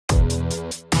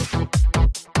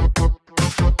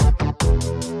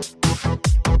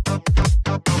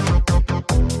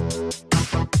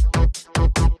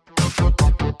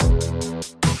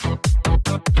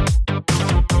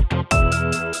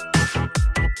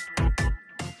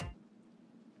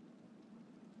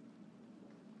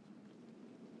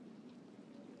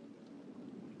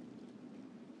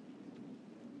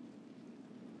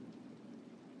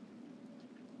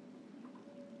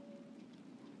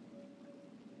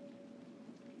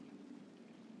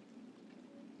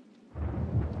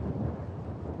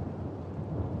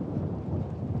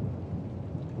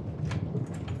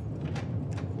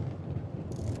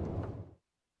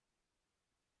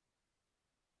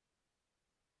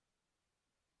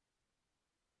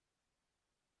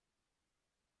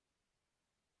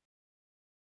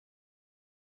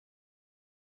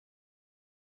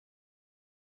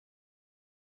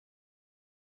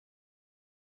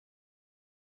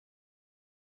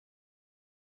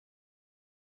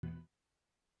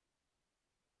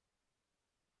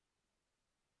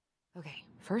Okay,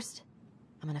 first,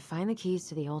 I'm gonna find the keys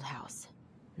to the old house.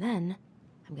 Then,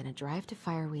 I'm gonna drive to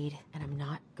Fireweed, and I'm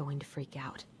not going to freak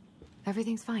out.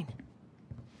 Everything's fine.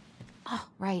 Oh,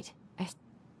 right.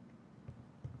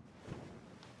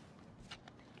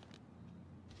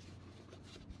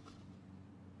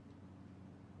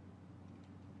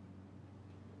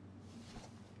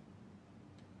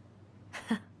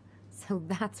 So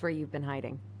that's where you've been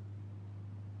hiding.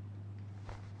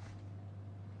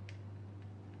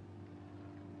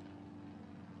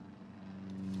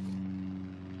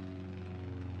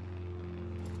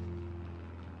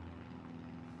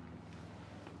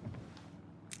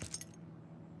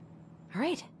 All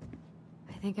right.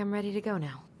 I think I'm ready to go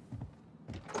now.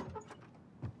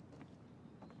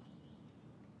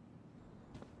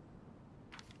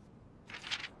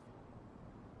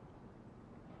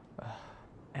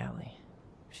 Allie.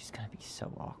 She's gonna be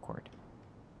so awkward.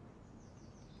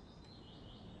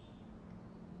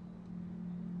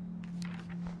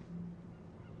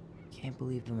 Can't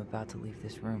believe I'm about to leave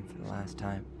this room for the last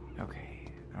time. Okay,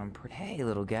 Hey,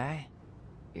 little guy.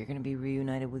 You're gonna be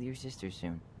reunited with your sister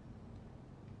soon.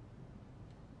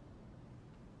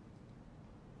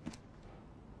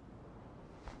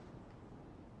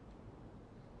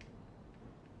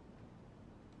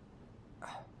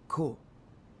 Cool.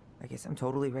 I guess I'm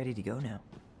totally ready to go now.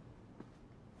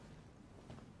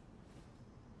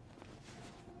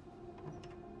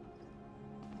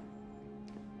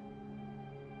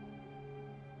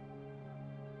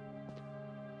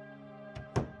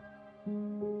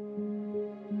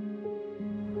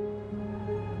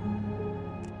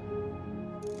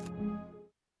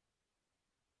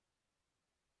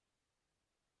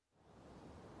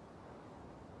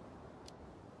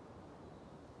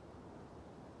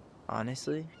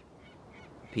 Honestly,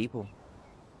 people.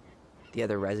 The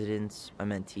other residents, my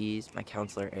mentees, my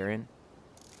counselor, Aaron.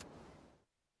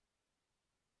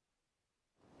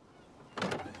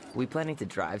 We planning to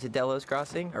drive to Delos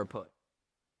Crossing or put?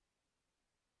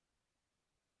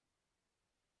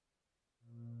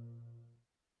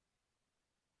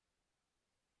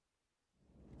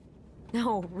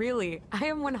 No, really. I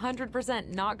am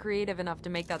 100% not creative enough to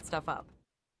make that stuff up.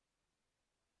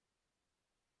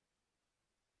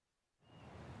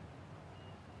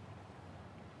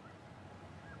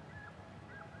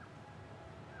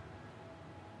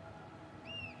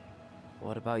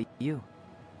 What about you?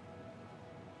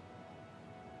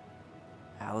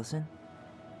 Allison?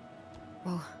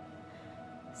 Whoa.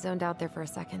 Zoned out there for a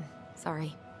second.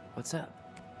 Sorry. What's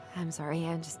up? I'm sorry,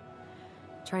 I'm just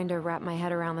trying to wrap my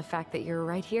head around the fact that you're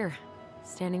right here,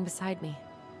 standing beside me,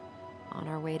 on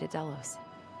our way to Delos.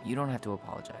 You don't have to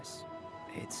apologize.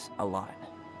 It's a lot.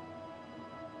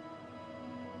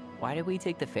 Why did we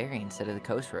take the ferry instead of the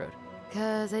coast road?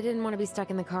 'Cause I didn't want to be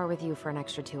stuck in the car with you for an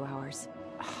extra 2 hours.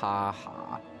 Ha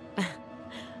ha.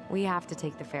 We have to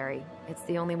take the ferry. It's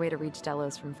the only way to reach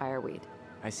Delos from Fireweed.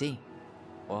 I see.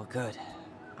 Well, good.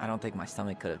 I don't think my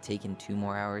stomach could have taken 2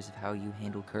 more hours of how you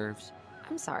handle curves.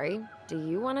 I'm sorry. Do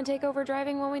you want to take over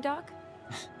driving when we dock?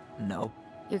 No.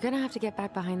 You're gonna have to get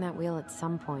back behind that wheel at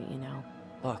some point, you know.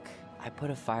 Look, I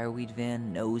put a Fireweed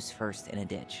van nose first in a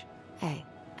ditch. Hey,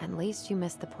 at least you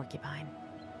missed the porcupine.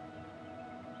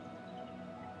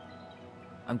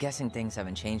 I'm guessing things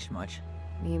haven't changed much.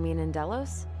 You mean in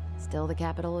Delos? Still the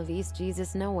capital of East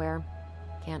Jesus Nowhere.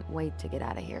 Can't wait to get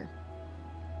out of here.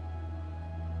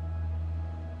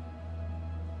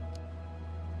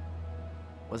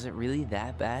 Was it really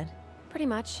that bad? Pretty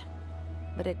much.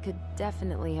 But it could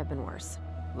definitely have been worse.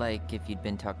 Like if you'd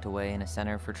been tucked away in a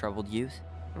center for troubled youth?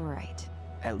 Right.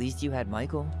 At least you had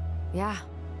Michael. Yeah.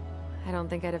 I don't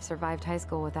think I'd have survived high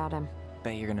school without him.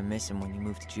 Bet you're gonna miss him when you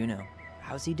move to Juneau.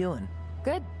 How's he doing?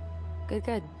 Good.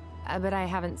 Good. But I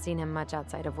haven't seen him much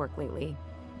outside of work lately.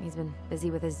 He's been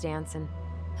busy with his dance and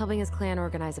helping his clan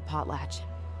organize a potlatch.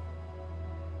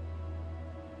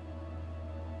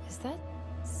 Is that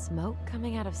smoke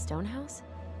coming out of Stonehouse?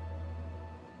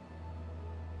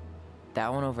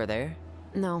 That one over there?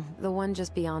 No, the one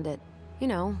just beyond it. You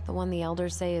know, the one the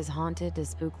elders say is haunted to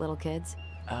spook little kids.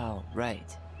 Oh,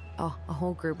 right. Oh, a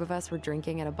whole group of us were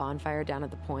drinking at a bonfire down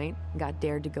at the point and got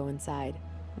dared to go inside.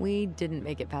 We didn't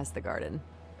make it past the garden.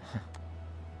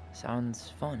 Sounds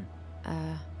fun.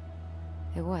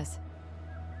 It was.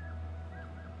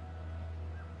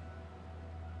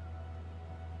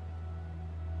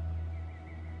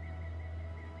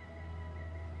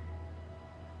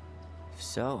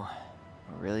 So,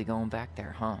 we're really going back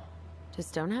there, huh? To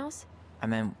Stonehouse? I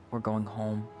meant, we're going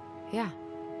home. Yeah,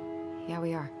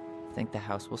 we are. Think the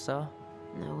house will sell?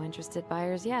 No interested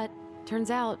buyers yet. Turns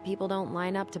out people don't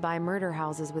line up to buy murder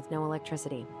houses with no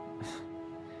electricity.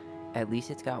 At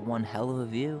least it's got one hell of a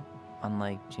view,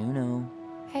 unlike Juneau.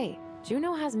 Hey,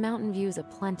 Juneau has mountain views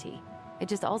aplenty. It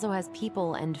just also has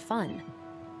people and fun.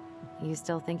 You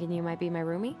still thinking you might be my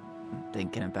roomie? I'm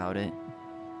thinking about it.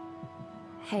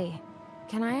 Hey,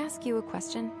 can I ask you a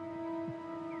question?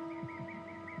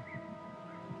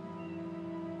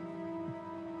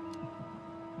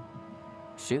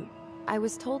 Shoot. I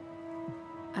was told...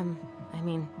 I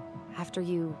mean, after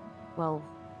you, well,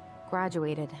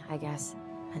 graduated, I guess,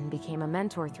 and became a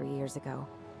mentor 3 years ago,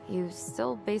 you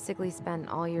still basically spent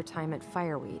all your time at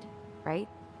Fireweed, right?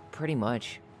 Pretty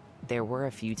much. There were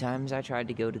a few times I tried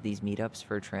to go to these meetups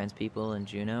for trans people in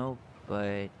Juneau,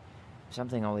 but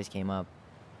something always came up.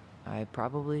 I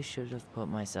probably should have put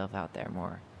myself out there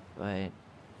more, but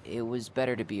it was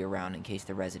better to be around in case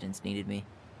the residents needed me.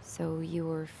 So you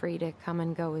were free to come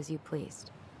and go as you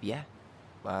pleased? Yeah.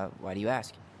 Why do you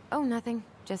ask? Oh, nothing.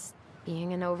 Just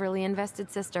being an overly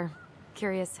invested sister.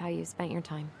 Curious how you spent your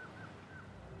time.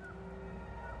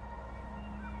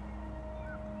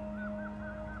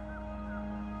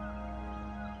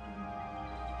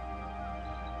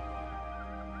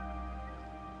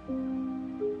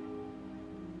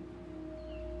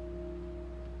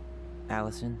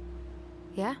 Allison?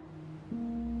 Yeah?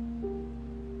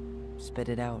 Spit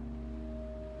it out.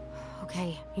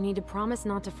 Okay, you need to promise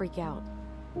not to freak out.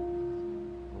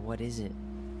 What is it?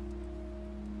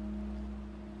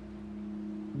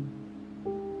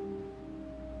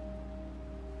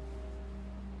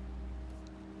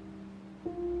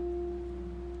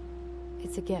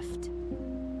 It's a gift.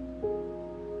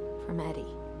 From Eddie.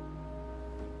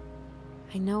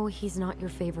 I know he's not your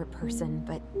favorite person,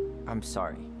 but... I'm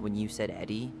sorry. When you said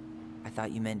Eddie, I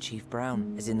thought you meant Chief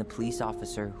Brown, as in the police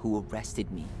officer who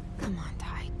arrested me. Come on,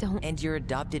 Ty, don't... And your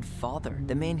adopted father,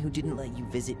 the man who didn't let you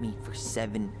visit me for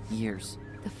 7 years.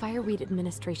 The Fireweed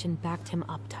administration backed him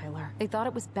up, Tyler. They thought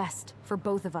it was best for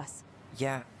both of us.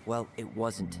 Yeah, well, it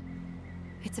wasn't.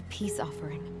 It's a peace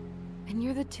offering. And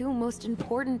you're the two most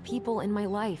important people in my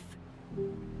life.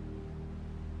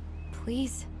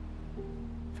 Please.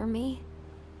 For me.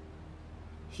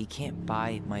 He can't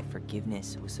buy my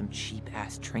forgiveness with some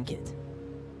cheap-ass trinket.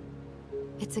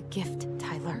 It's a gift,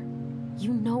 Tyler.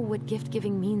 You know what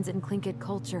gift-giving means in Tlingit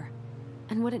culture,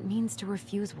 and what it means to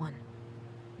refuse one.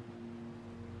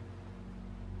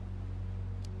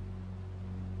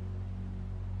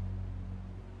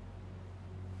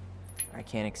 I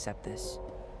can't accept this.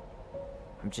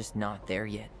 I'm just not there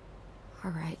yet.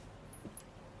 All right.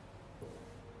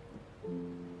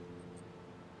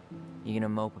 You gonna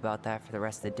mope about that for the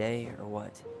rest of the day, or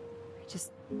what? I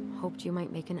just hoped you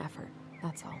might make an effort,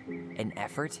 that's all. An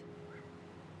effort?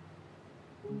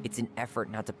 It's an effort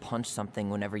not to punch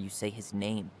something whenever you say his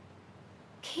name.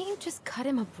 Can't you just cut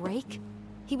him a break?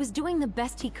 He was doing the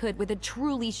best he could with a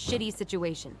truly shitty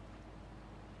situation.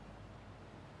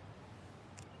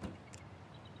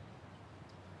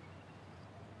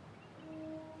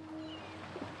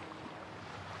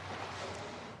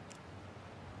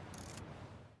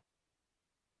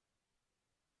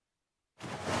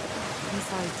 I'm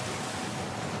sorry.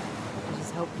 I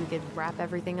just hoped we could wrap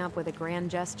everything up with a grand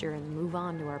gesture and move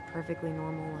on to our perfectly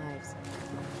normal lives.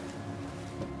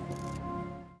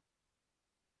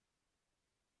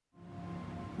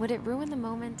 Would it ruin the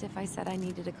moment if I said I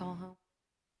needed to call home?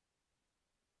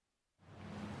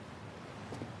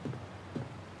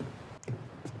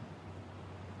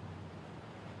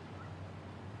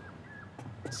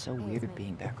 It's so weird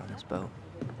being back on this boat.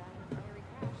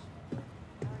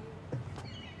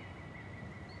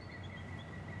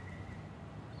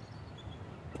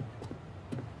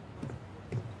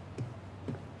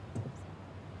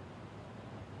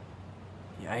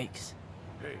 Yikes.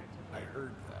 Hey, I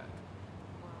heard that.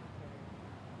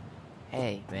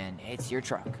 Hey, man, it's your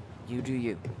truck. You do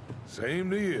you. Same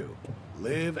to you.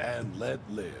 Live and let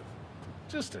live.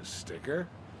 Just a sticker.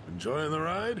 Enjoying the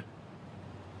ride?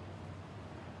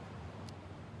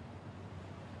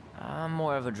 I'm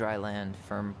more of a dry land,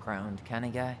 firm ground kind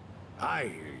of guy. I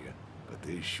hear you, but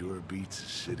this sure beats a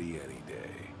city any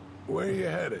day. Where you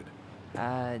headed?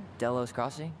 Delos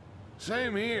Crossing?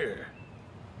 Same here.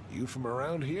 You from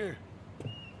around here?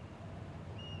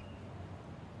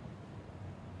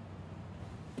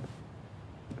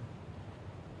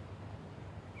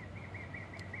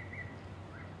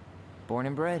 Born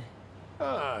and bred.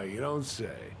 Ah, you don't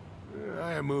say.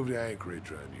 I moved to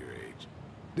Anchorage around your age.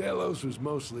 Delos was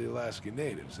mostly Alaska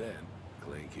natives then.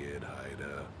 Tlingit,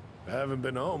 Haida. I haven't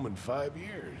been home in 5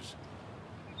 years.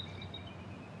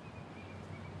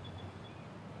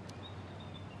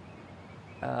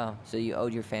 Oh, so you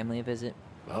owed your family a visit?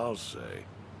 I'll say.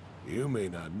 You may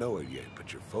not know it yet,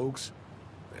 but your folks,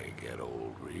 They get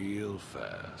old real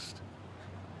fast.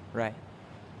 Right.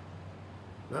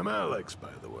 I'm Alex, by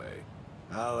the way.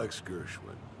 Alex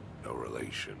Gershwin. No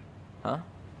relation. Huh?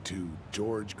 To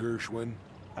George Gershwin.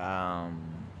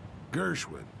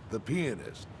 Gershwin, the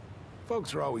pianist.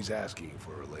 Folks are always asking if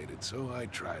we're related, so I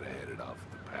try to head it off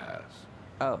at the pass.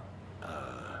 Oh.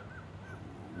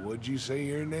 What'd you say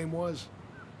your name was?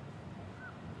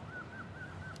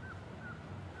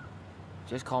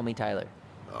 Just call me Tyler.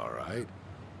 All right.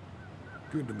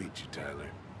 Good to meet you, Tyler.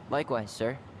 Likewise,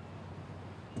 sir.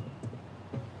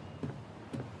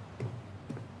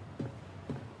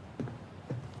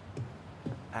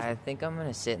 I think I'm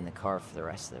gonna sit in the car for the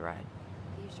rest of the ride.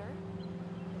 You sure?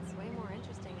 It's way more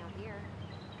interesting out here.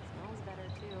 Smells better,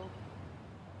 too.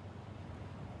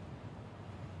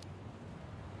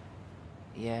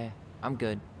 Yeah, I'm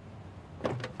good.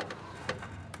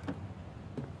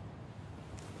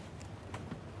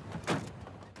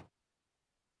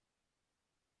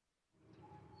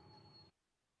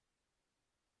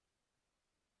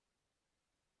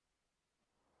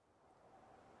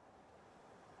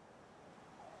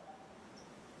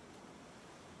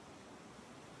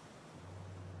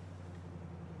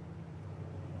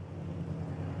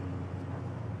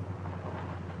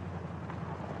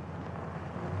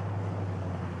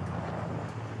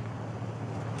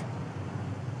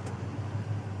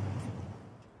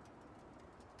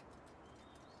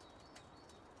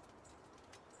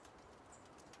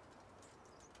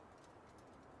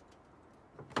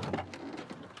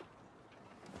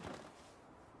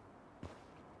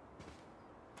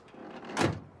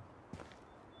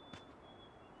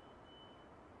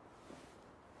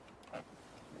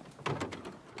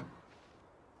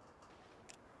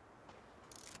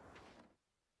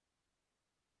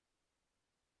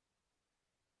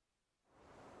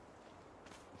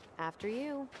 After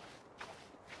you.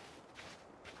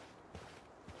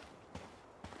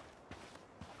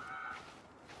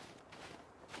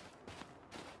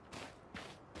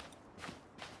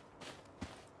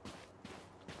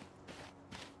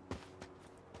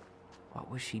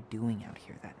 What was she doing out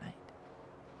here that night?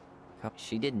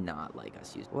 She did not like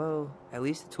us using... Whoa, at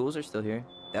least the tools are still here.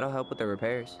 That'll help with the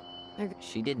repairs.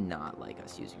 She did not like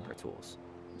us using her tools.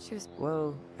 She was...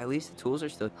 Whoa, at least the tools are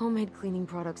still... Homemade cleaning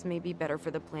products may be better for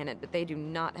the planet, but they do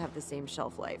not have the same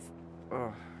shelf life.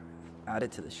 Ugh. Add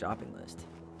it to the shopping list.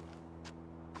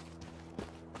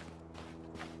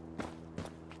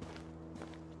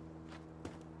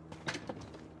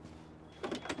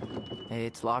 Hey,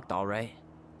 it's locked, all right.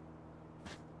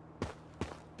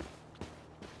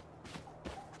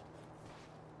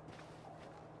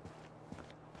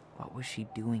 What was she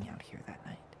doing out here that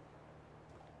night?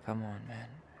 Come on, man.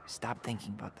 Stop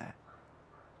thinking about that.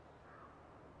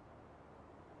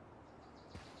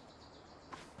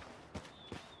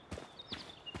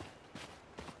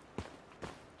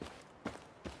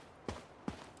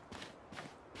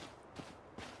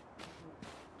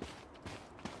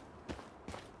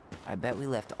 I bet we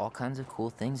left all kinds of cool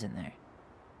things in there.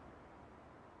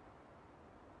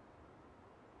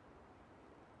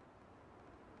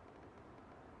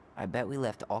 I bet we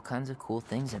left all kinds of cool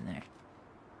things in there.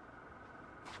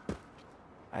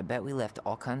 I bet we left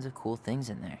all kinds of cool things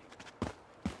in there.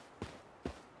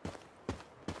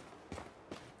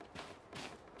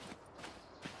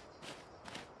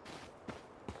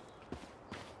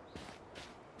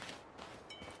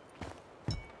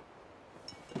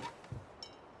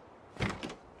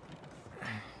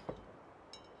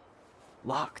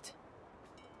 Locked.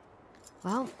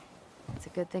 Well, it's a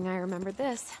good thing I remembered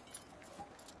this.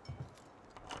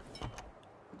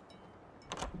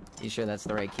 You sure that's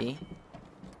the right key?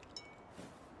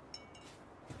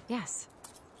 Yes.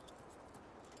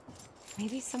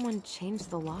 Maybe someone changed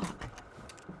the lock.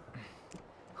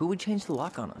 Who would change the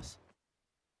lock on us?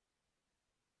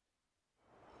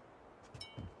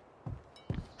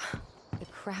 The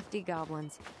crafty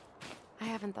goblins. I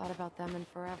haven't thought about them in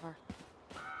forever.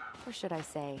 Or should I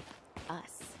say,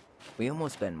 us. We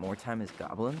almost spent more time as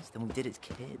goblins than we did as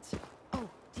kids. Oh,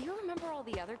 do you remember all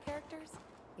the other characters?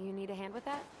 You need a hand with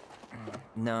that?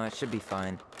 No, it should be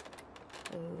fine.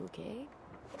 Okay.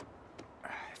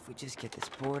 If we just get this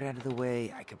board out of the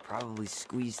way, I could probably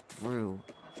squeeze through.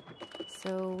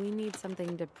 So we need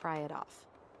something to pry it off.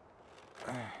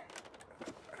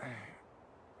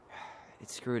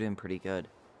 It's screwed in pretty good.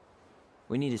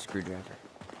 We need a screwdriver.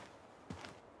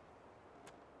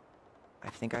 I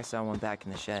think I saw one back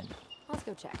in the shed. Let's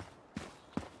go check.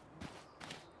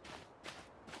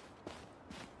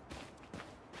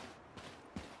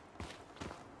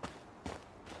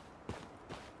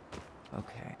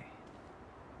 Okay.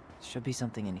 Should be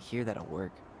something in here that'll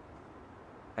work.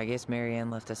 I guess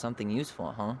Marianne left us something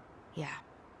useful, huh? Yeah.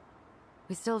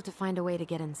 We still have to find a way to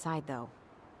get inside, though.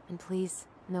 And please,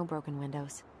 no broken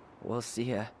windows. We'll see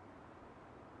ya.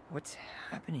 What's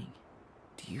happening?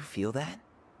 Do you feel that?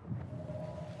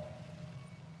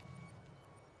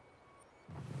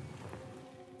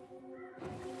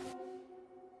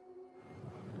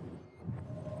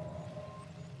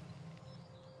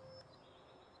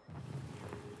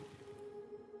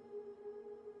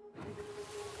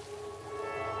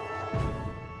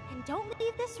 And don't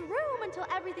leave this room until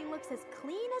everything looks as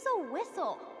clean as a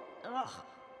whistle. Ugh.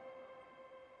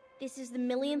 This is the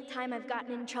millionth time I've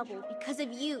gotten in trouble because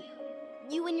of you.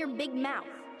 You and your big mouth.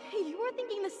 Hey, you were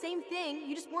thinking the same thing.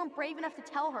 You just weren't brave enough to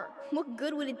tell her. What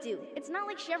good would it do? It's not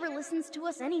like she ever listens to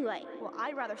us anyway. Well,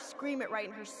 I'd rather scream it right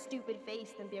in her stupid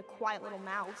face than be a quiet little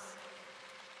mouse.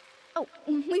 Oh,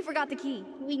 we forgot the key.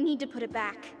 We need to put it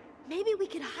back. Maybe we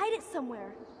could hide it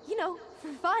somewhere. You know,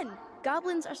 for fun.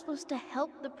 Goblins are supposed to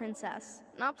help the princess,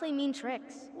 not play mean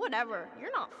tricks. Whatever,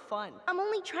 you're not fun. I'm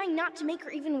only trying not to make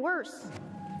her even worse.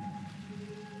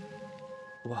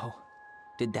 Whoa.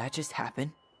 Did that just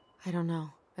happen? I don't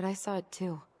know, but I saw it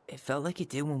too. It felt like it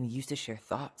did when we used to share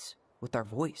thoughts with our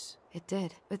voice. It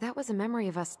did, but that was a memory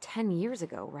of us 10 years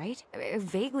ago, right? I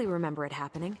vaguely remember it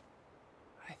happening.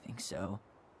 I think so.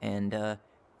 And,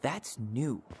 that's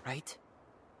new, right?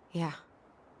 Yeah.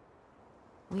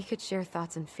 We could share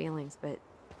thoughts and feelings, but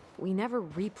we never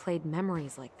replayed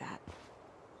memories like that.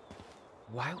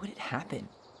 Why would it happen?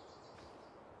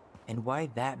 And why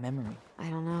that memory? I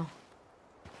don't know.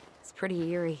 It's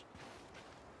pretty eerie.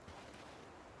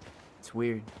 It's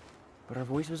weird, but our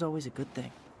voice was always a good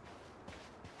thing.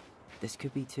 This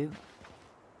could be too.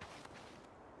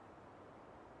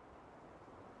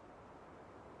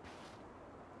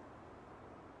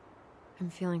 I'm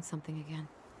feeling something again.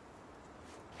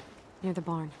 Near the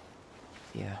barn.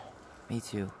 Yeah, me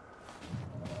too.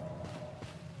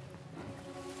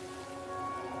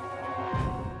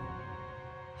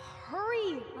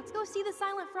 Hurry! Let's go see the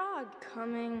silent frog.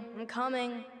 I'm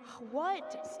coming.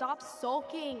 What? Stop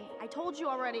sulking. I told you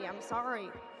already, I'm sorry.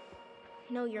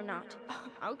 No, you're not.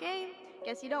 Okay,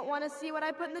 guess you don't want to see what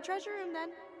I put in the treasure room then.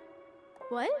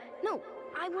 What? No,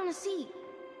 I want to see.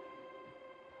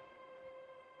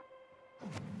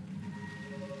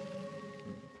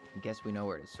 Guess we know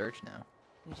where to search now.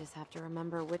 We just have to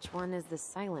remember which one is the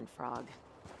silent frog.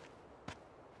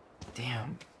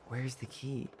 Damn, where's the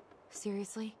key?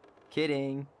 Seriously?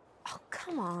 Kidding. Oh,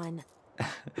 come on.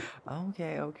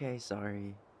 Okay,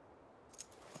 sorry.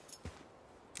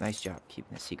 Nice job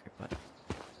keeping a secret, buddy.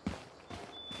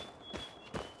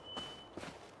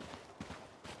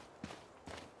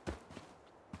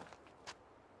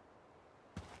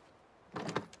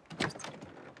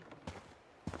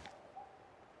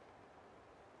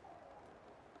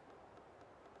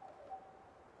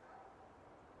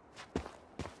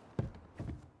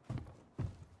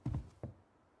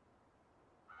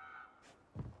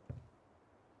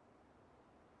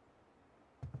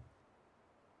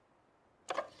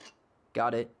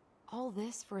 Got it. All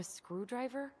this for a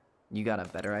screwdriver? You got a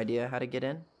better idea how to get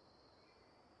in?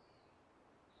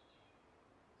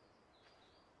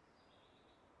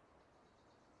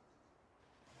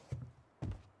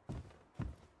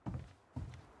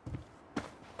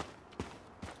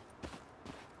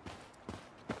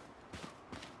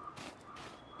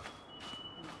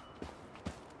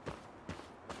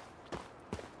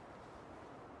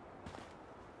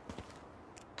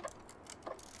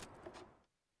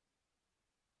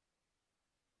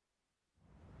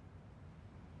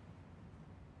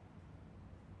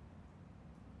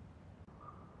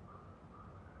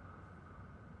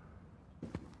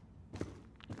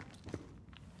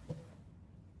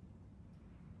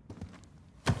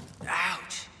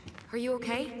 Ouch! Are you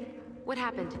okay? What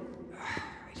happened?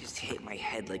 I just hit my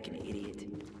head like an idiot.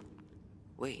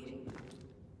 Wait.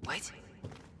 What?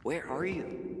 Where are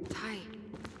you? Ty,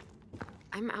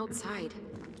 I'm outside.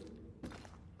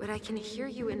 But I can hear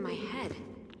you in my head.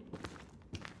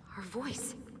 Our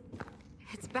voice.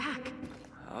 It's back.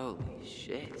 Holy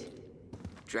shit.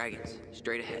 Dragons,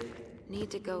 straight ahead. Need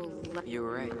to go left. You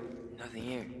were right. Nothing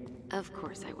here. Of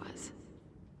course I was.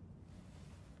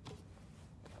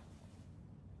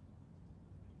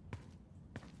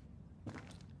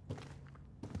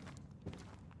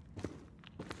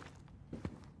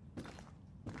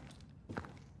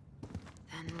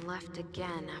 Then left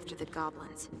again after the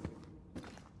goblins.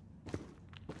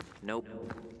 Nope.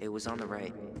 It was on the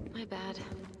right. My bad.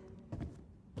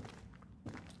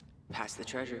 Past the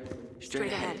treasure.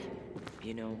 Straight ahead.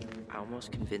 You know, I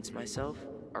almost convinced myself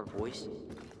our voice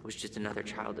was just another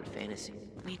childhood fantasy.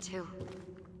 Me too.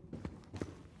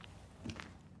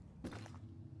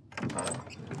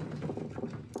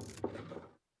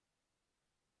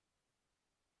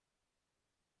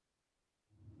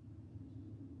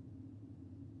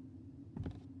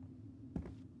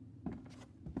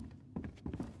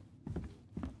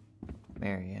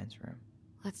 Marianne's room.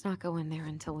 Let's not go in there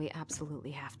until we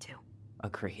absolutely have to.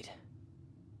 Agreed.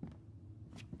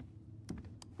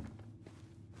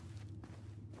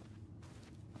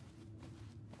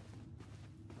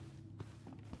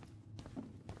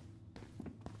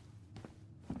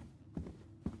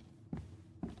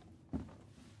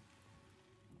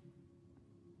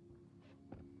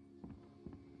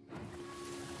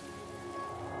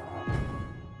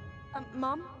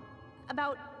 Mom?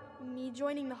 About me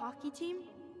joining the hockey team?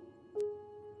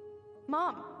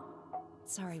 Mom!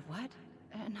 Sorry, what?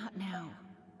 Not now.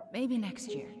 Maybe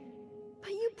next year. But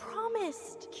you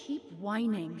promised! Keep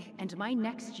whining, and my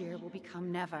next year will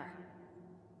become never.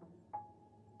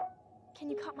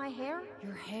 Can you cut my hair?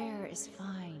 Your hair is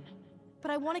fine. But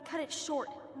I want to cut it short.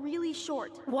 Really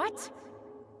short. What?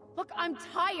 Look, I'm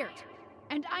tired!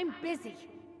 And I'm busy.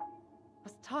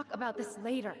 Let's talk about this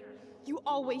later. You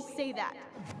always say that.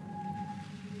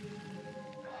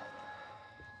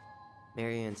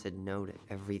 Marianne said no to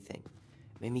everything.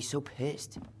 Made me so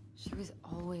pissed. She was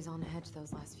always on edge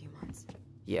those last few months.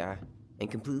 Yeah,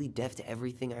 and completely deaf to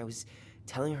everything I was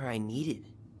telling her I needed.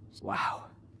 Wow.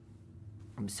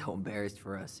 I'm so embarrassed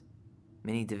for us.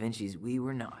 Mini Da Vinci's we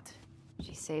were not.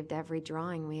 She saved every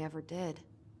drawing we ever did.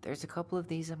 There's a couple of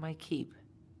these I might keep.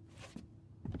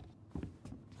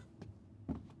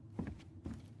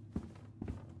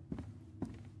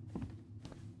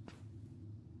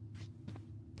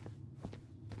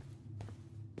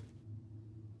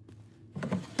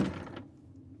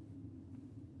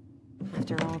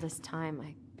 After all this time,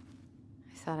 I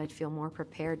thought I'd feel more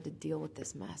prepared to deal with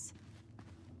this mess.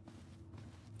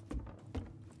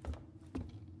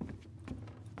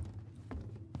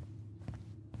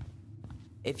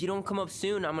 If you don't come up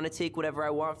soon, I'm gonna take whatever I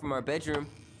want from our bedroom.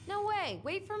 No way!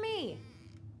 Wait for me!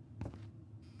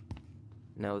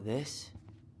 No, this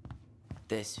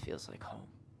feels like home.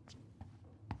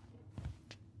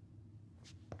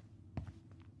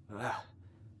 Ugh.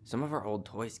 Some of our old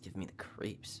toys give me the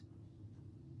creeps.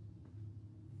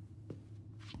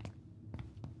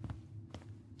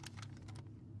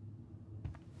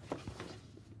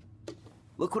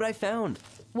 Look what I found!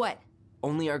 What?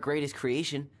 Only our greatest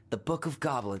creation, the Book of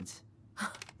Goblins.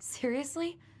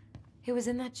 Seriously? It was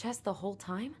in that chest the whole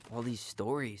time? All these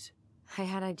stories. I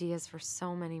had ideas for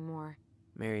so many more.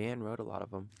 Marianne wrote a lot of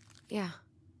them. Yeah.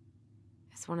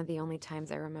 It's one of the only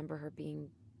times I remember her being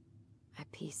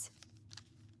at peace.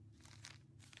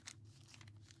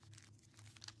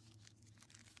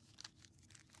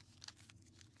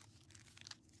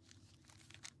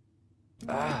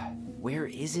 Where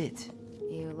is it?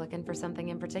 You looking for something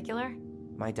in particular?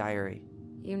 My diary.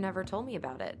 You never told me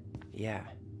about it. Yeah.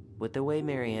 With the way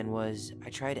Marianne was, I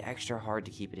tried extra hard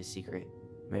to keep it a secret.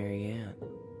 Marianne.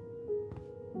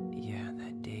 Yeah,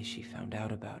 that day she found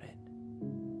out about it.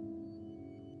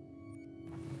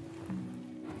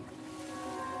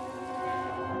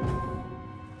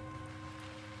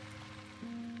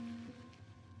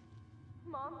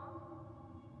 Mom?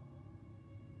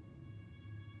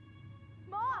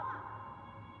 Mom!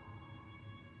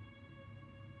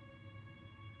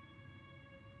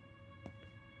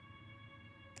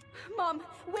 Mom,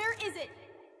 where is it?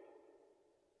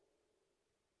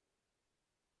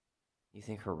 You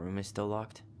think her room is still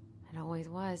locked? It always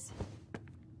was.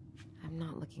 I'm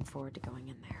not looking forward to going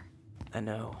in there. I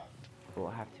know. But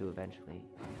we'll have to eventually.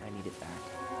 I need it back.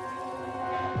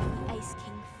 The Ice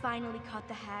King finally caught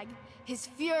the hag. His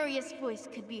furious voice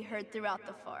could be heard throughout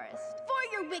the forest.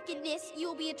 For your wickedness, you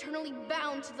will be eternally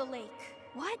bound to the lake.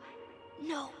 What?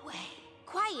 No way.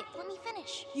 Quiet, let me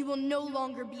finish. You will no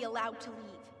longer be allowed to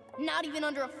leave. Not even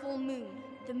under a full moon.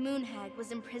 The moon hag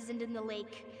was imprisoned in the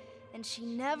lake, and she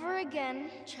never again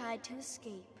tried to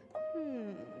escape.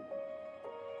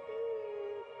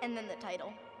 And then the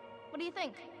title. What do you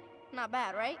think? Not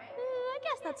bad, right? I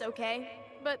guess that's okay.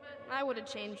 But I would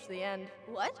have changed the end.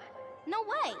 What? No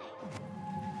way.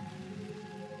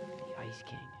 The Ice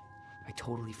King. I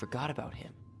totally forgot about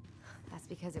him. That's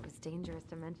because it was dangerous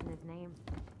to mention his name.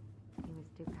 He was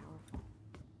too powerful.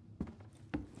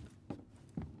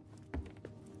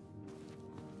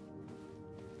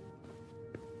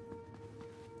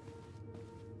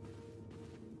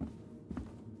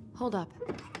 Hold up.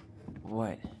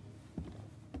 What?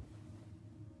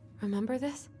 Remember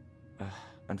this?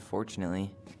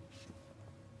 Unfortunately.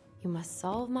 You must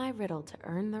solve my riddle to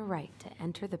earn the right to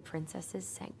enter the princess's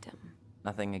sanctum.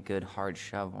 Nothing a good hard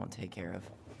shove won't take care of.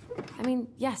 I mean,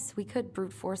 yes, we could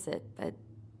brute force it, but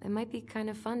it might be kind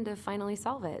of fun to finally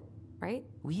solve it, right?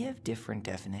 We have different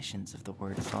definitions of the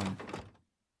word fun.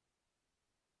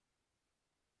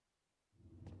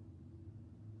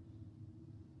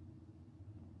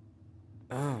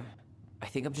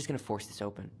 think I'm just gonna force this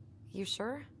open. You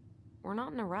sure? We're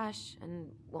not in a rush,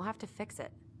 and we'll have to fix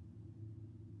it.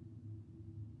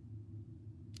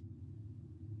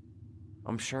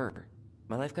 I'm sure.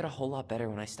 My life got a whole lot better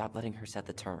when I stopped letting her set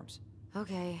the terms.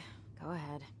 Okay, go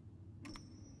ahead.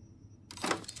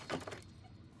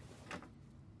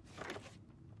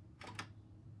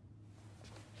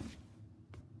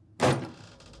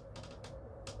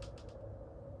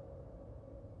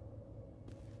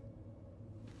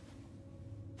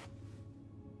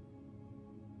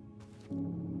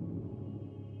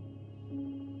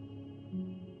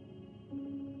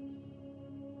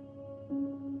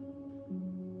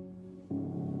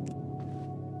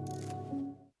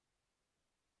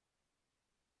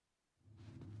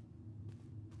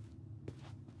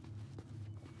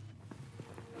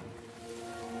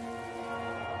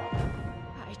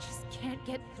 I just can't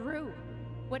get through.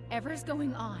 Whatever's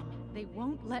going on, they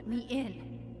won't let me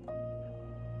in.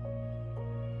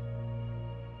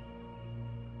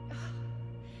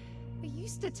 They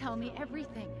used to tell me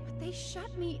everything, but they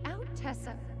shut me out,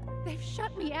 Tessa. They've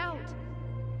shut me out.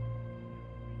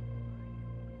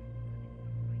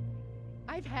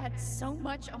 I've had so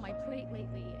much on my plate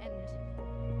lately,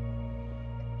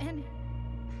 and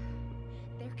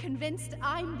they're convinced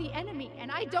I'm the enemy,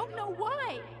 and I don't know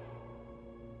why.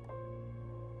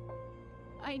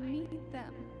 I need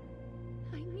them.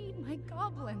 I need my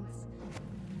goblins.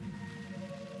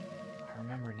 I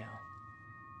remember now.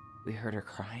 We heard her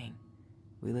crying.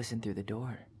 We listened through the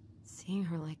door. Seeing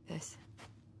her like this,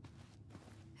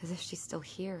 as if she's still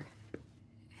here,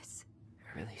 It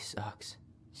really sucks.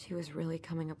 she was really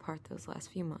coming apart those last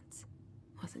few months,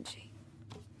 wasn't she?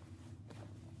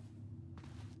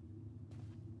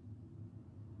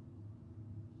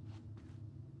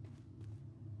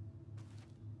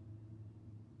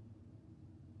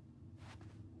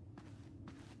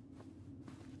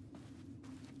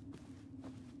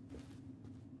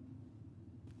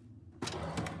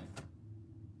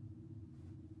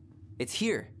 It's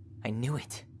here. I knew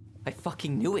it. I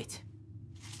fucking knew it.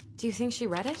 Do you think she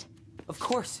read it? Of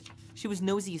course. She was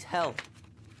nosy as hell.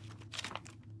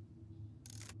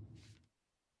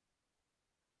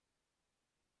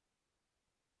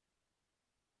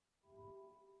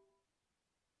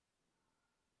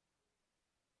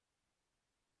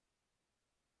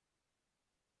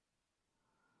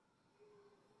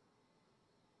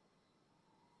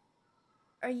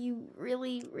 Are you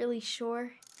really, really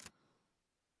sure?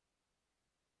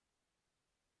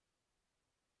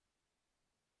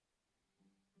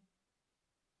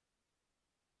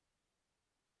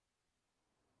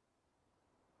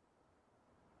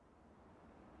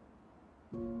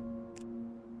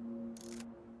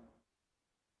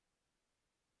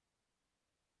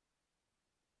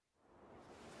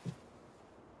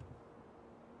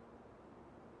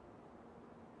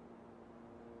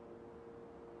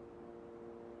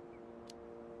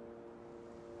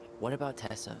 What about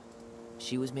Tessa?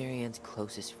 She was Marianne's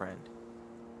closest friend.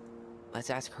 Let's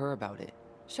ask her about it.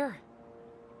 Sure.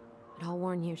 But I'll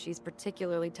warn you, she's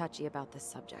particularly touchy about this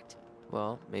subject.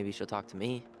 Well, maybe she'll talk to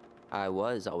me. I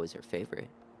was always her favorite.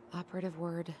 Operative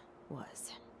word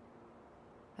was.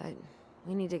 But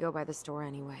we need to go by the store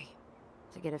anyway,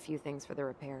 to get a few things for the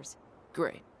repairs.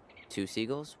 Great. 2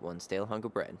 seagulls, 1 stale hunk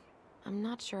of bread. I'm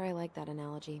not sure I like that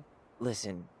analogy.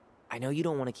 Listen, I know you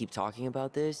don't want to keep talking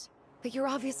about this. But you're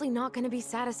obviously not going to be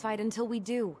satisfied until we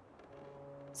do.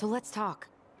 So let's talk.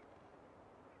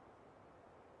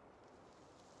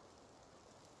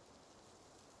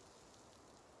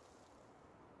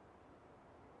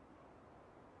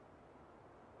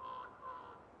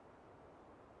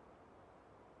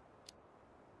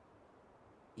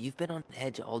 You've been on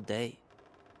edge all day.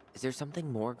 Is there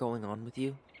something more going on with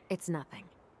you? It's nothing.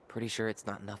 Pretty sure it's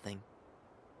not nothing.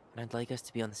 And I'd like us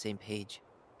to be on the same page.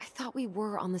 I thought we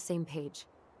were on the same page.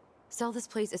 Sell this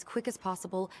place as quick as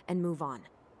possible and move on.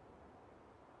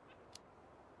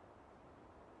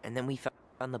 And then we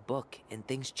found the book, and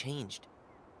things changed.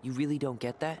 You really don't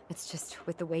get that? It's just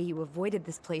with the way you avoided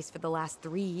this place for the last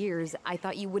 3 years, I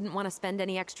thought you wouldn't want to spend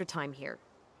any extra time here.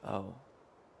 Oh.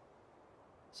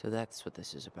 So that's what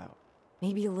this is about.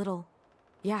 Maybe a little.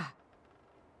 Yeah.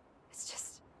 It's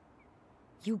just...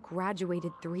 You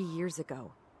graduated 3 years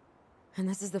ago. And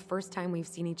this is the first time we've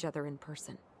seen each other in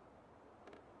person.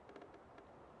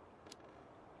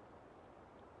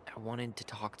 I wanted to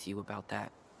talk to you about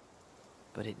that,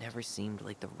 but it never seemed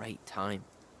like the right time.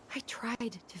 I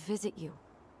tried to visit you.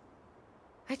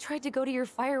 I tried to go to your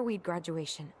fireweed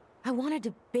graduation. I wanted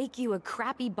to bake you a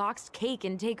crappy boxed cake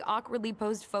and take awkwardly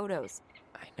posed photos.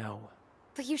 I know.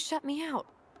 But you shut me out.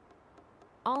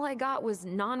 All I got was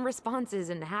non-responses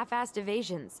and half-assed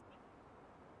evasions.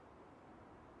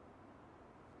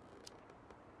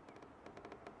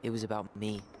 It was about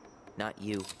me, not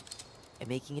you. And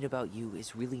making it about you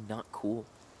is really not cool.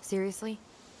 Seriously?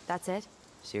 That's it?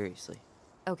 Seriously.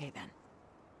 Okay then.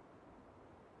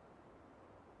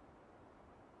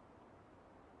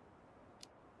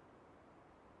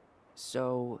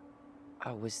 So,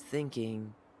 I was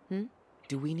thinking...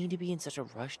 Do we need to be in such a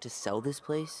rush to sell this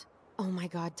place? Oh my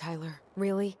god, Tyler.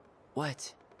 Really?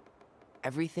 What?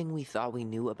 Everything we thought we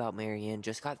knew about Marianne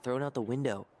just got thrown out the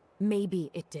window.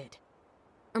 Maybe it did.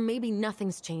 Or maybe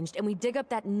nothing's changed and we dig up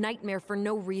that nightmare for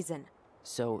no reason.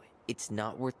 So, it's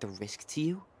not worth the risk to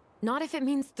you? Not if it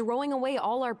means throwing away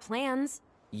all our plans.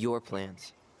 Your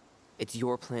plans. It's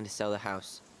your plan to sell the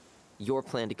house. Your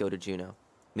plan to go to Juneau.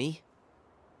 Me?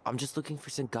 I'm just looking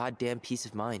for some goddamn peace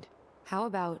of mind. How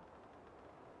about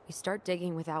we start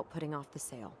digging without putting off the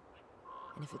sale?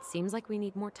 And if it seems like we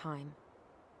need more time,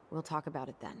 we'll talk about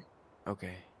it then.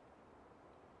 Okay.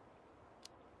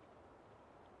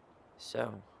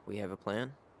 So, we have a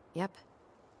plan? Yep.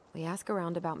 We ask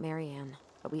around about Marianne,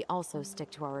 but we also stick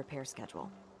to our repair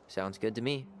schedule. Sounds good to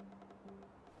me.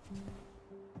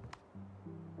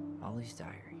 Ollie's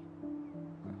diary.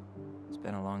 It's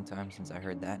been a long time since I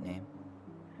heard that name.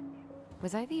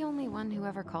 Was I the only one who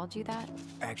ever called you that?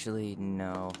 Actually,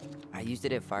 no. I used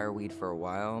it at Fireweed for a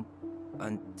while,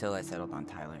 until I settled on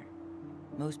Tyler.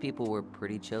 Most people were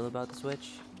pretty chill about the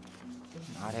switch.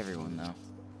 Not everyone, though.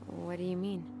 What do you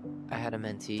mean? I had a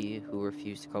mentee who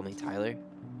refused to call me Tyler.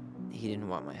 He didn't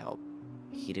want my help.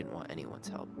 He didn't want anyone's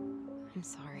help. I'm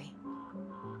sorry.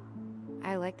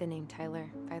 I like the name Tyler,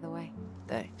 by the way.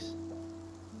 Thanks.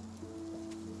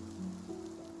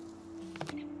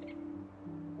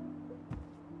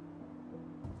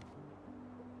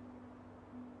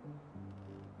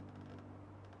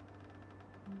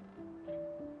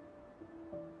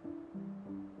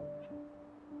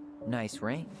 Nice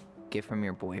ring. Gift from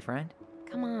your boyfriend?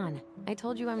 Come on. I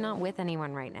told you I'm not with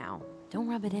anyone right now. Don't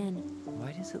rub it in.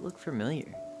 Why does it look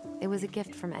familiar? It was a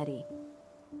gift from Eddie.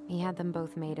 He had them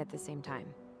both made at the same time.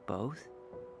 Both?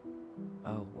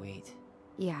 Oh, wait.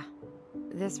 Yeah.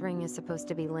 This ring is supposed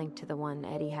to be linked to the one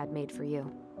Eddie had made for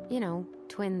you. You know,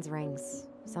 twins rings.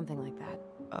 Something like that.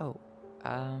 Oh,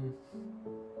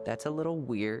 that's a little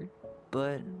weird,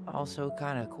 but also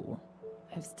kind of cool.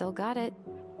 I've still got it.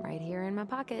 Right here in my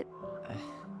pocket.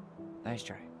 Nice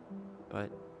try. But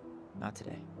not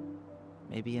today.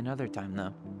 Maybe another time,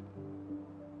 though.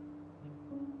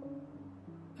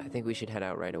 I think we should head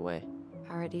out right away.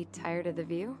 Already tired of the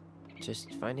view?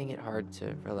 Just finding it hard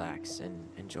to relax and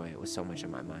enjoy it with so much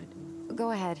on my mind.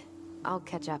 Go ahead. I'll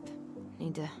catch up.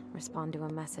 Need to respond to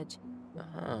a message.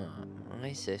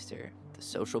 My sister, the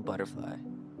social butterfly.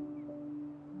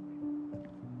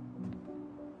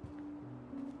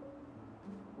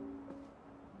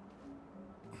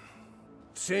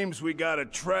 Seems we got a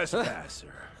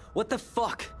trespasser. What the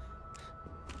fuck?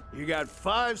 You got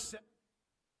 5 seconds.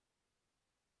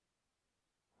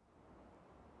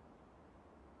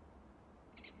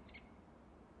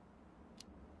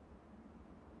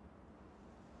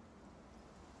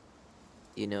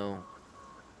 You know, I'm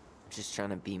just trying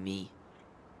to be me.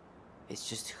 It's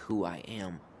just who I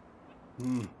am.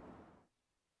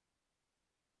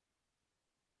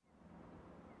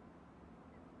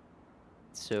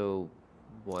 So,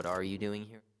 what are you doing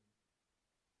here?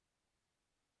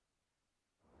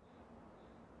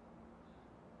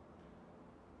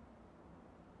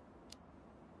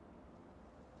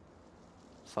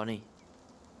 Funny.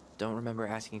 Don't remember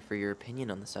asking for your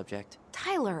opinion on the subject.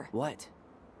 Tyler! What?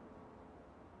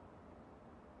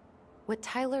 What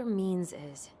Tyler means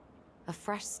is, a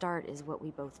fresh start is what we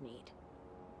both need.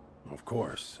 Of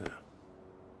course.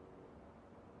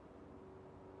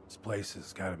 This place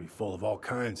has got to be full of all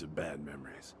kinds of bad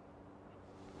memories.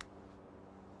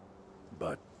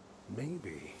 But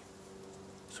maybe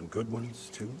some good ones,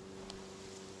 too?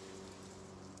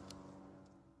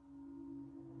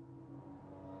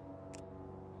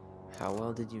 How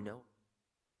well did you know?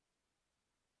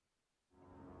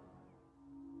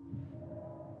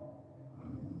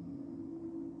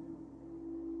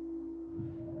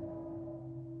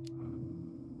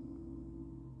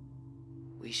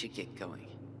 We should get going.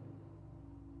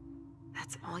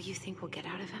 That's all you think we'll get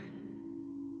out of him?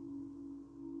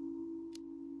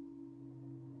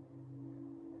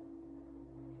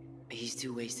 He's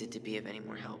too wasted to be of any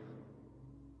more help.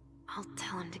 I'll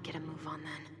tell him to get a move on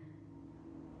then.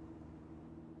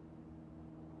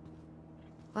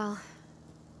 Well,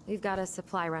 we've got a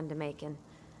supply run to make and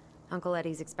Uncle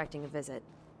Eddie's expecting a visit.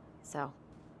 So.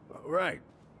 Right.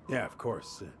 Yeah, of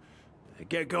course.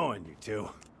 Get going, you two.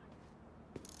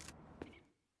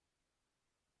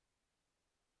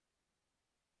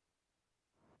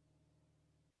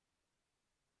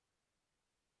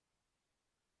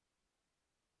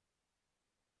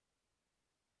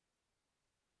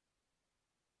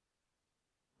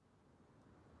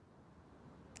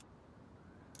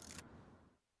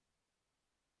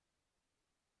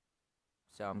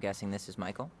 So I'm guessing this is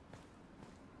Michael?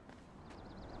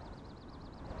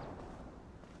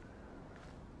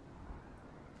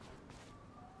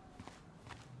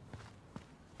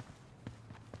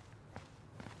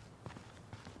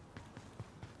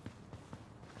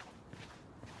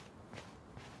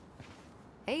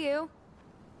 Hey, you.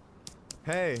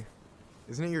 Hey,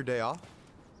 isn't it your day off?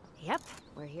 Yep,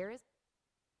 we're here.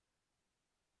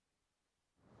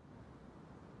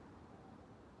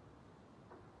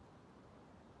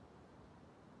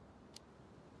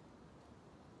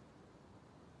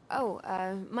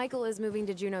 Michael is moving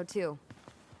to Juneau too.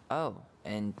 Oh,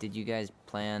 and did you guys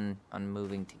plan on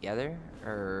moving together,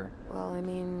 or...? Well, I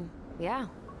mean, yeah.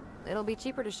 It'll be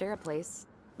cheaper to share a place,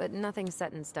 but nothing's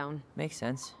set in stone. Makes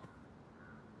sense.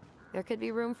 There could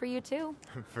be room for you too.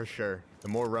 For sure. The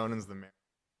more Ronins, the merrier.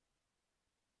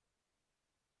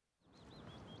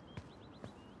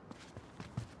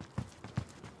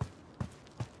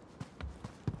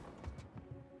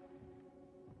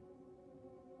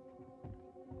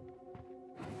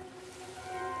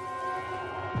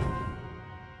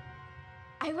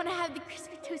 I want to have the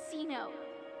crispy tocino,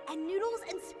 and noodles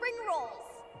and spring rolls.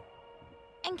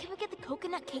 And can we get the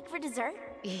coconut cake for dessert?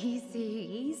 Easy,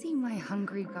 easy, my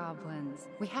hungry goblins.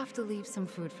 We have to leave some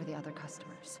food for the other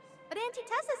customers. But Auntie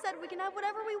Tessa said we can have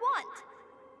whatever we want.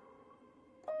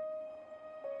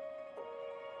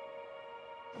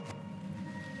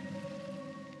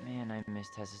 Man, I miss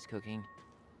Tessa's cooking.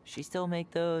 She still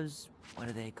make those, what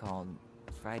are they called?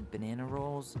 Fried banana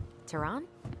rolls? Tehran?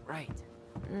 Right.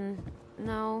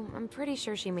 No, I'm pretty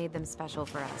sure she made them special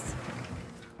for us.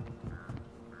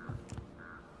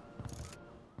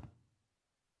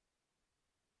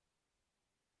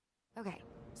 Okay,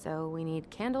 so we need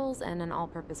candles and an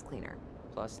all-purpose cleaner.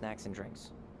 Plus snacks and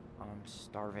drinks. I'm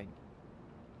starving.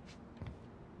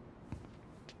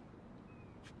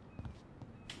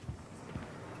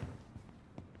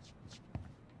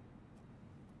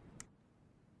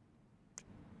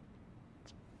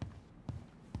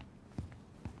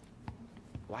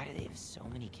 Why do they have so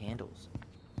many candles?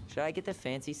 Should I get the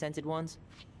fancy scented ones?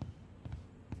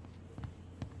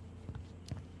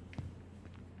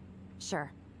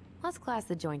 Sure. Let's class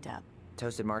the joint up.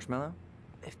 Toasted marshmallow?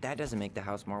 If that doesn't make the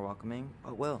house more welcoming,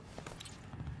 what will?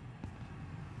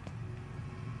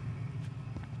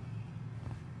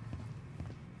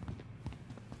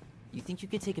 You think you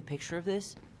could take a picture of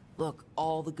this? Look,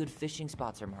 all the good fishing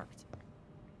spots are marked.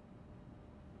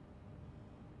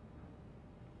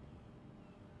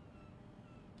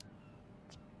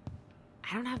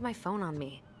 I don't have my phone on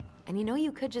me. And you know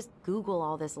you could just Google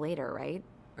all this later, right?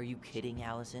 Are you kidding,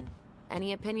 Allison?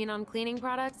 Any opinion on cleaning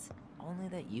products? Only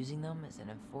that using them is an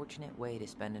unfortunate way to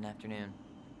spend an afternoon.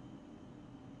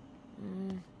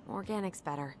 Organic's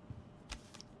better.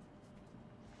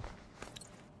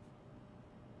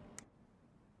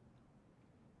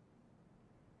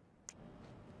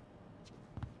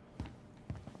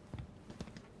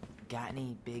 Got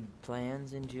any big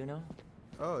plans in Juneau?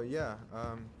 Oh, yeah.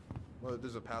 Well,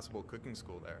 there's a passable cooking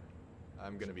school there.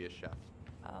 I'm gonna be a chef.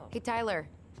 Oh. Hey, Tyler.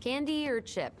 Candy or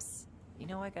chips? You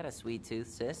know I got a sweet tooth,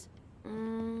 sis.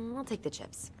 I'll take the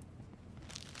chips.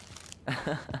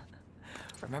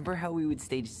 Remember how we would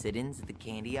stage sit-ins at the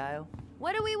candy aisle?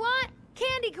 What do we want?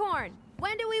 Candy corn!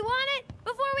 When do we want it?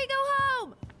 Before we go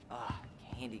home! Ah,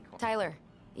 candy corn. Tyler,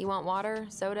 you want water,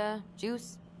 soda,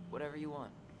 juice? Whatever you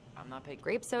want. I'm not picky.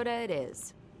 Grape soda it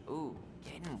is. Ooh,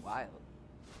 getting wild.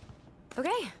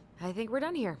 Okay, I think we're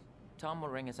done here. Tom will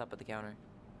ring us up at the counter.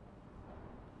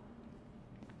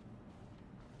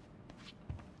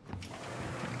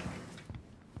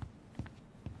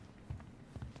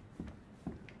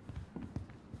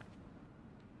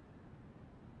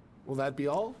 Will that be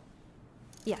all?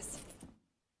 Yes.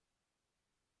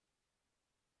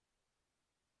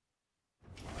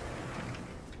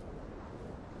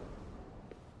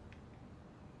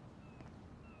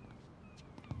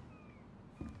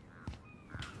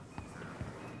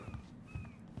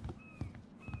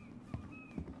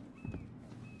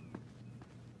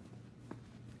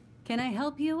 Can I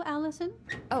help you, Allison?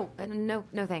 Oh, no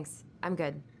thanks. I'm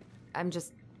good. I'm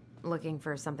just looking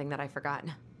for something that I forgot.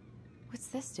 What's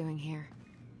this doing here?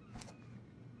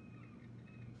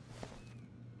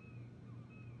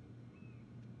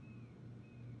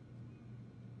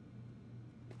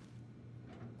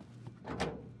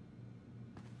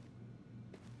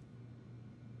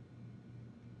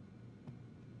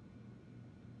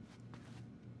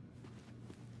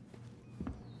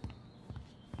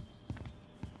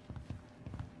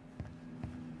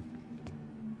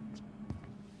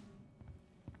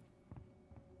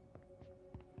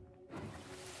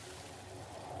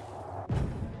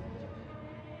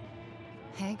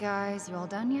 Hey guys, you all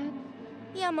done yet?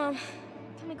 Yeah, Mom.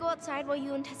 Can we go outside while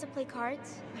you and Tessa play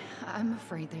cards? I'm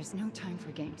afraid there's no time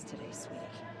for games today, sweetie.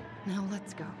 Now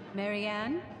let's go.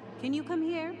 Marianne, can you come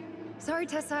here? Sorry,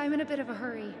 Tessa, I'm in a bit of a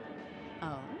hurry.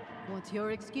 Oh, what's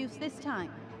your excuse this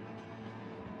time?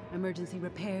 Emergency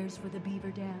repairs for the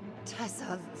beaver dam?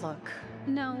 Tessa, look.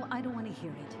 No, I don't want to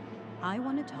hear it. I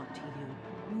want to talk to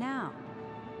you now.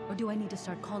 Or do I need to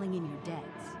start calling in your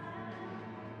debts?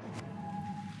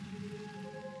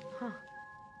 Huh.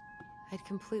 I'd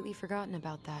completely forgotten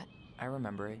about that. I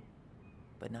remember it,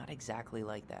 but not exactly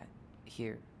like that.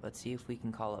 Here, let's see if we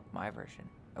can call up my version,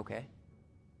 okay?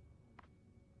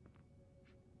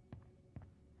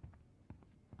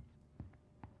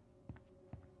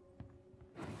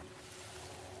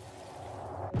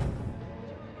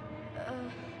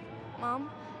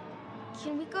 Mom?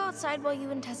 Can we go outside while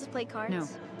you and Tessa play cards? No,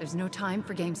 there's no time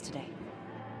for games today.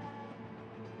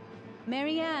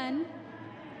 Marianne,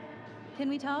 can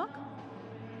we talk?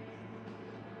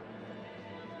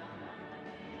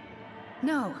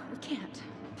 No, we can't.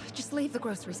 Just leave the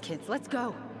groceries, kids. Let's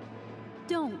go.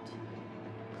 Don't.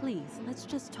 Please, let's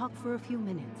just talk for a few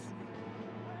minutes.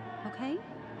 Okay?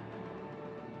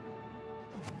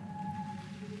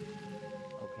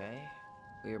 Okay,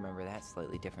 we remember that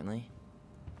slightly differently.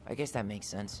 I guess that makes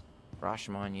sense.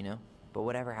 Rashomon, you know? But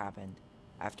whatever happened,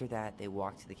 after that they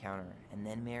walked to the counter, and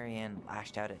then Marianne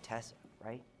lashed out at Tessa,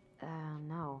 right?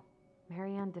 No.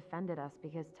 Marianne defended us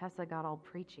because Tessa got all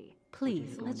preachy.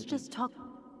 Please, let's just talk.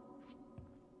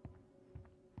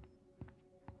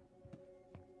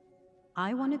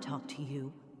 I want to talk to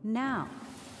you now.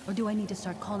 Or do I need to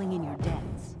start calling in your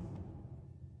debts?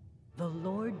 The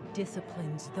Lord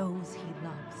disciplines those he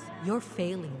loves. You're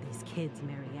failing these kids,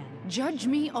 Marianne. Judge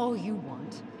me all you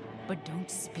want, but don't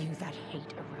spew that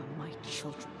hate around my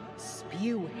children.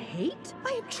 Spew hate?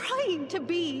 I am trying to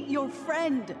be your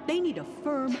friend. They need a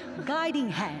firm, guiding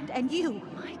hand, and you...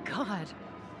 My God.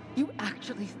 You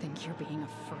actually think you're being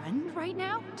a friend right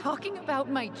now? Talking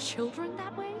about my children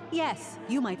that way? Yes,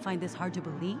 you might find this hard to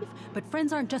believe, but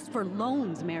friends aren't just for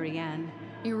loans, Marianne.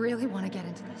 You really want to get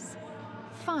into this?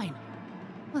 Fine.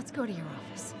 Let's go to your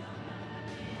office.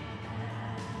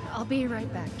 I'll be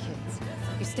right back, kids.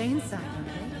 You stay inside,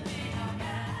 okay?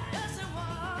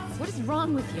 What is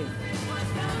wrong with you?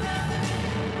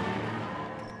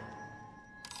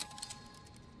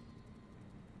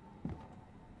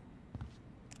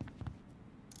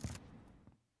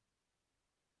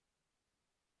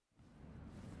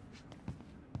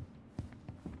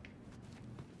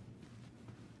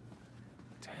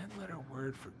 Ten-letter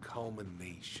word for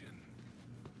culmination.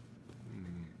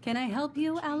 Can I help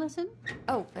you, Allison?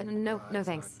 Oh, no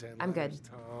thanks. I'm good.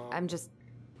 I'm just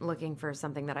looking for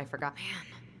something that I forgot. Man,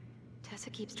 Tessa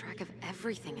keeps track of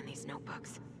everything in these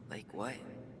notebooks. Like what?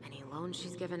 Any loans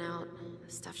she's given out,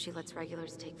 the stuff she lets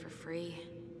regulars take for free,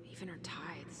 even her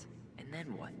tithes. And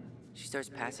then what? She starts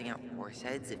passing out horse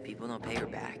heads if people don't pay her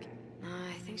back?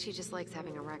 I think she just likes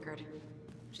having a record.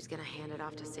 She's gonna hand it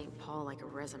off to St. Paul like a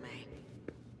resume.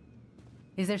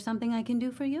 Is there something I can do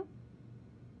for you?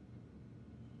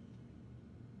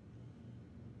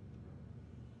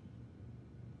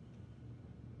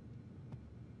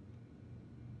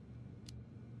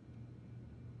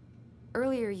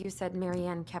 Earlier you said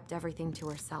Marianne kept everything to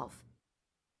herself.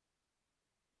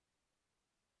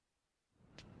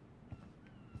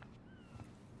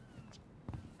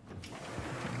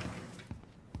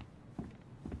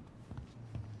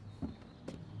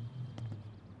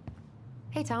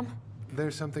 Hey, Tom.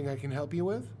 There's something I can help you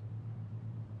with?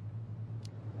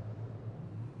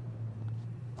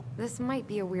 This might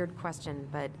be a weird question,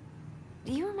 but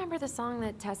do you remember the song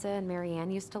that Tessa and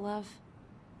Marianne used to love?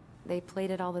 They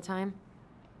played it all the time.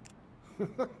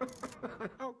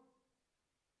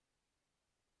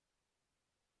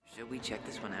 Should we check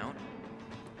this one out?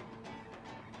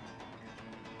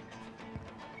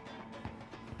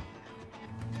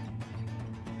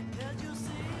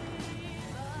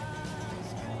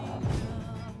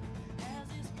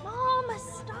 Mom,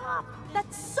 stop!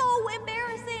 That's so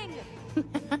embarrassing!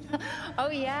 Oh,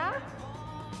 yeah?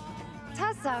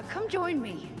 Tessa, come join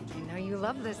me. I know you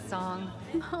love this song.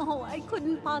 No, I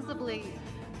couldn't possibly.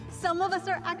 Some of us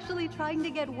are actually trying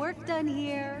to get work done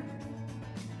here.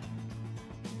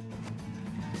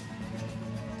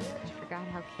 Forgot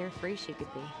how carefree she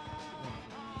could be.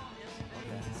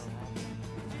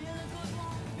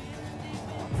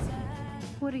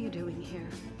 What are you doing here?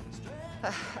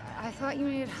 I thought you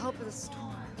needed help with the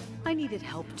store. I needed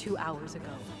help 2 hours ago.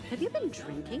 Have you been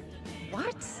drinking?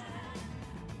 What?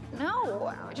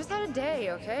 No, I just had a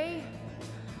day, okay?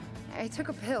 I took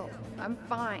a pill. I'm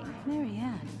fine.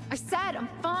 Marianne. I said I'm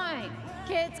fine!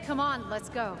 Kids, come on, let's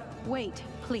go. Wait,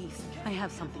 please. I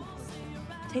have something for you.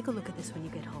 Take a look at this when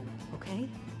you get home, okay?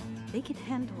 They can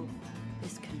handle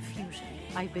this confusion.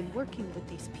 I've been working with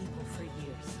these people for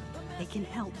years. They can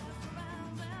help.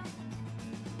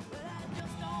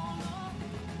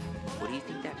 What do you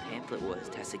think that pamphlet was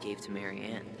Tessa gave to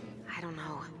Marianne? I don't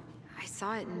know. I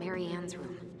saw it in Mary Ann's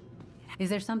room. Is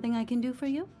there something I can do for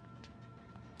you?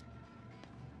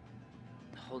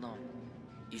 Hold on.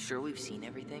 You sure we've seen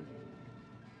everything?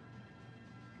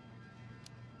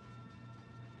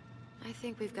 I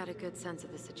think we've got a good sense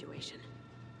of the situation.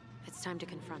 It's time to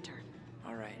confront her.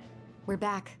 All right. We're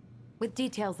back, with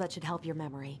details that should help your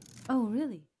memory. Oh,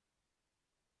 really?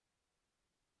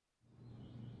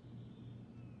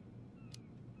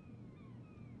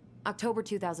 October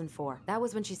 2004. That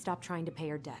was when she stopped trying to pay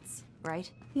her debts, right?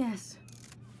 Yes.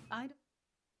 I don't...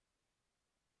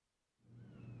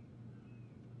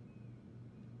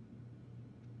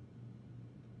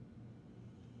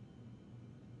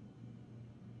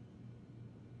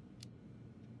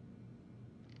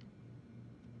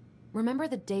 Remember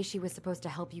the day she was supposed to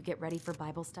help you get ready for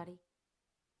Bible study?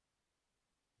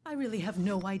 I really have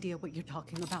no idea what you're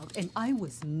talking about, and I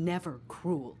was never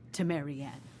cruel to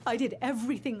Marianne. I did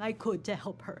everything I could to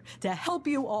help her, to help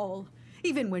you all.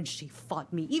 Even when she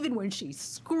fought me, even when she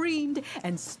screamed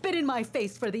and spit in my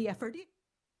face for the effort.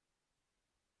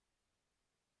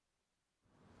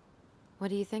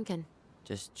 What are you thinking?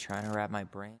 Just trying to wrap my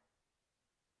brain.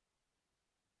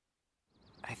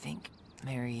 I think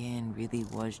Marianne really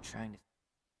was trying to...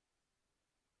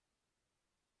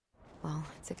 Well,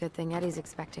 it's a good thing Eddie's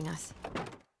expecting us.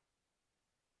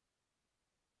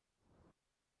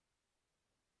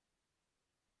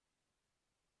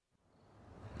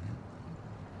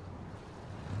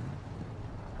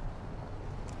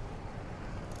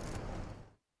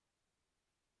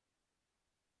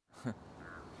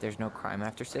 There's no crime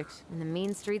after 6? In the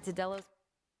mean streets of Delos.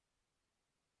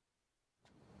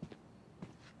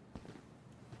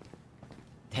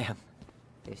 Damn.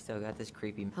 They still got this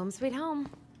creepy... Home sweet home.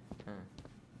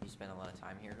 You spent a lot of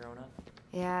time here growing up?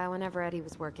 Yeah, whenever Eddie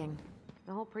was working.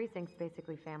 The whole precinct's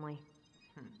basically family.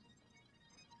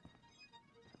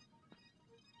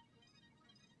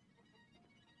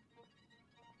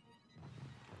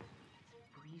 It's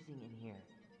freezing in here.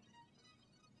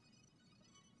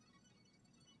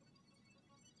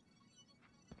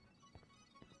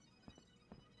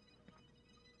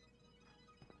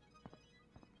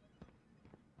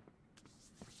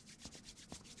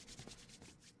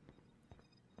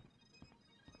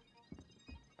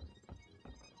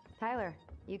 Tyler,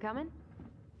 you coming?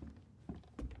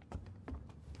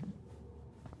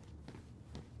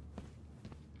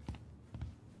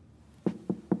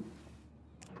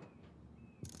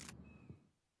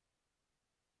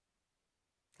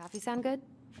 Coffee sound good?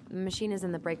 The machine is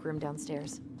in the break room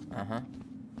downstairs. Uh-huh.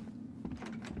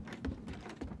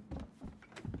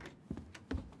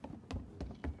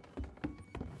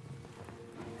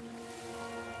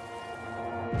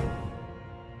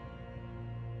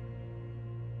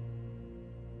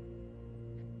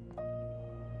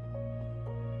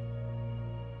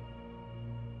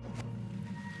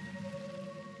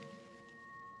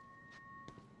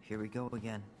 Here we go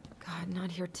again. God,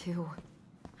 not here too.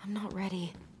 I'm not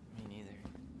ready. Me neither.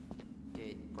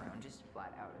 Did Brown just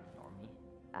flat out ignore me?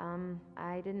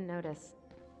 I didn't notice.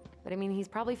 But I mean, he's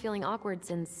probably feeling awkward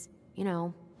since, you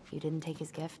know, you didn't take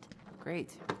his gift.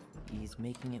 Great. He's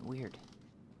making it weird.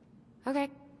 Okay,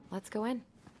 let's go in.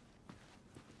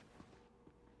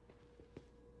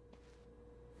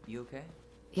 You okay?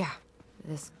 Yeah,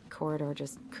 this corridor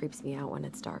just creeps me out when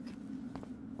it's dark.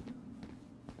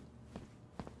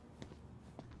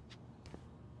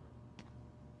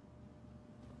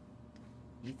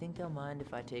 You think they'll mind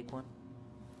if I take one?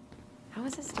 How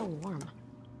is it still warm?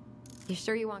 You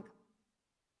sure you want...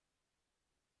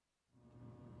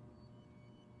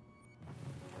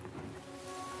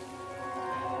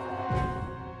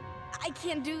 I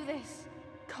can't do this.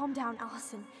 Calm down,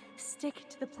 Allison. Stick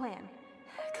to the plan.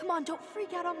 Come on, don't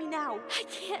freak out on me now. I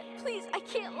can't, please, I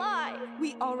can't lie.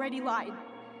 We already lied.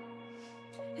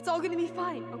 It's all gonna be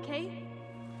fine, okay?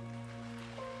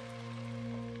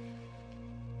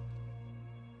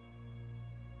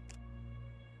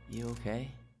 You okay?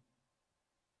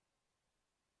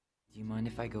 Do you mind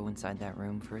if I go inside that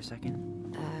room for a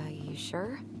second? You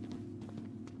sure?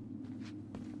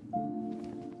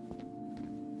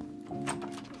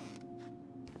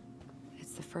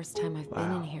 It's the first time I've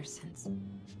been in here since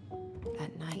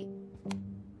that night.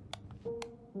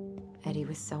 Eddie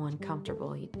was so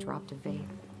uncomfortable he dropped a vape.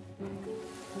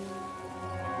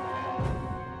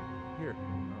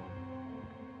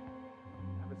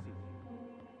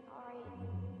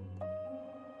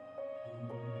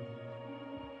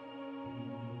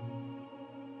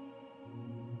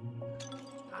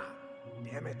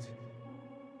 Damn it.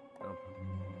 Oh.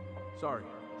 Sorry.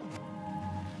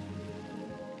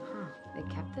 Huh, they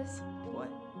kept this? What?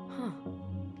 Huh.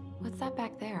 What's that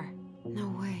back there? No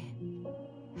way.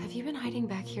 Have you been hiding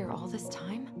back here all this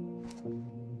time?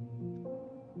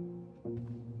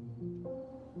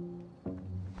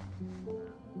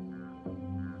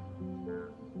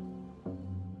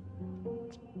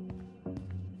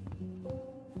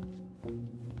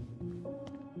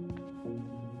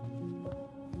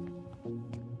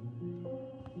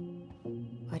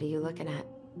 What are you looking at?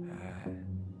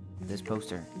 This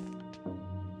poster.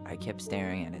 I kept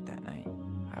staring at it that night.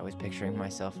 I was picturing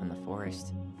myself in the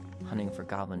forest, hunting for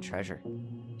goblin treasure.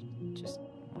 Just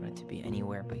wanted to be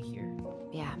anywhere but here.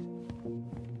 Yeah.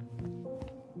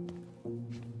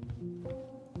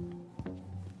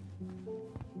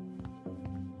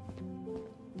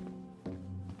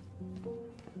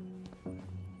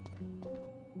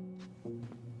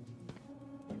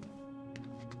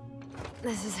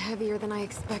 This is heavier than I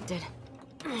expected.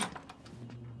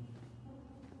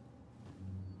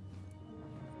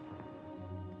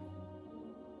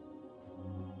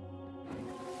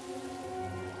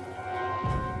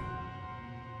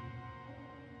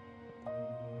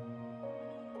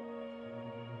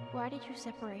 Why did you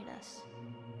separate us?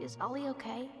 Is Ollie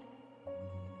okay?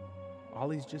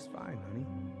 Ollie's just fine, honey.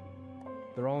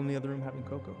 They're all in the other room having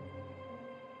cocoa.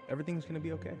 Everything's gonna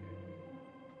be okay.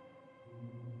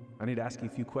 I need to ask you a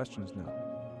few questions now.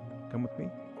 Come with me?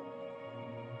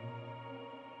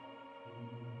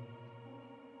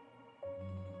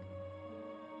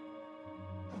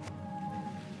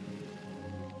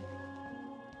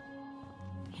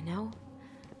 You know,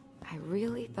 I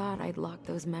really thought I'd locked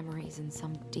those memories in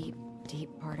some deep, deep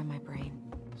part of my brain.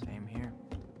 Same here.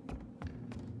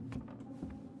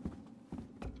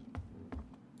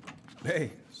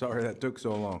 Hey, sorry that took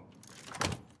so long.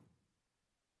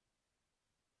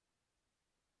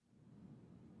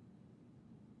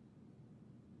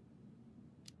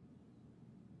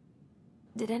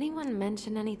 Did anyone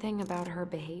mention anything about her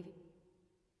behavior?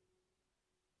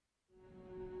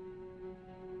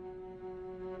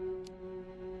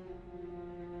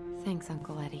 Thanks,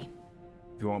 Uncle Eddie.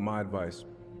 If you want my advice,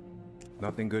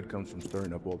 nothing good comes from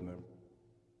stirring up old memories.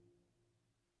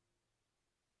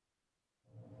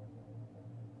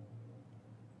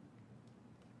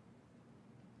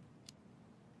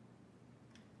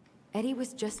 Eddie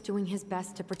was just doing his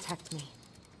best to protect me.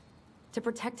 To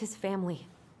protect his family.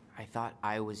 I thought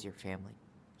I was your family.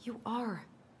 You are.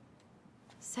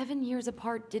 7 years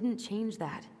apart didn't change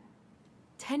that.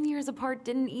 10 years apart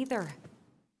didn't either.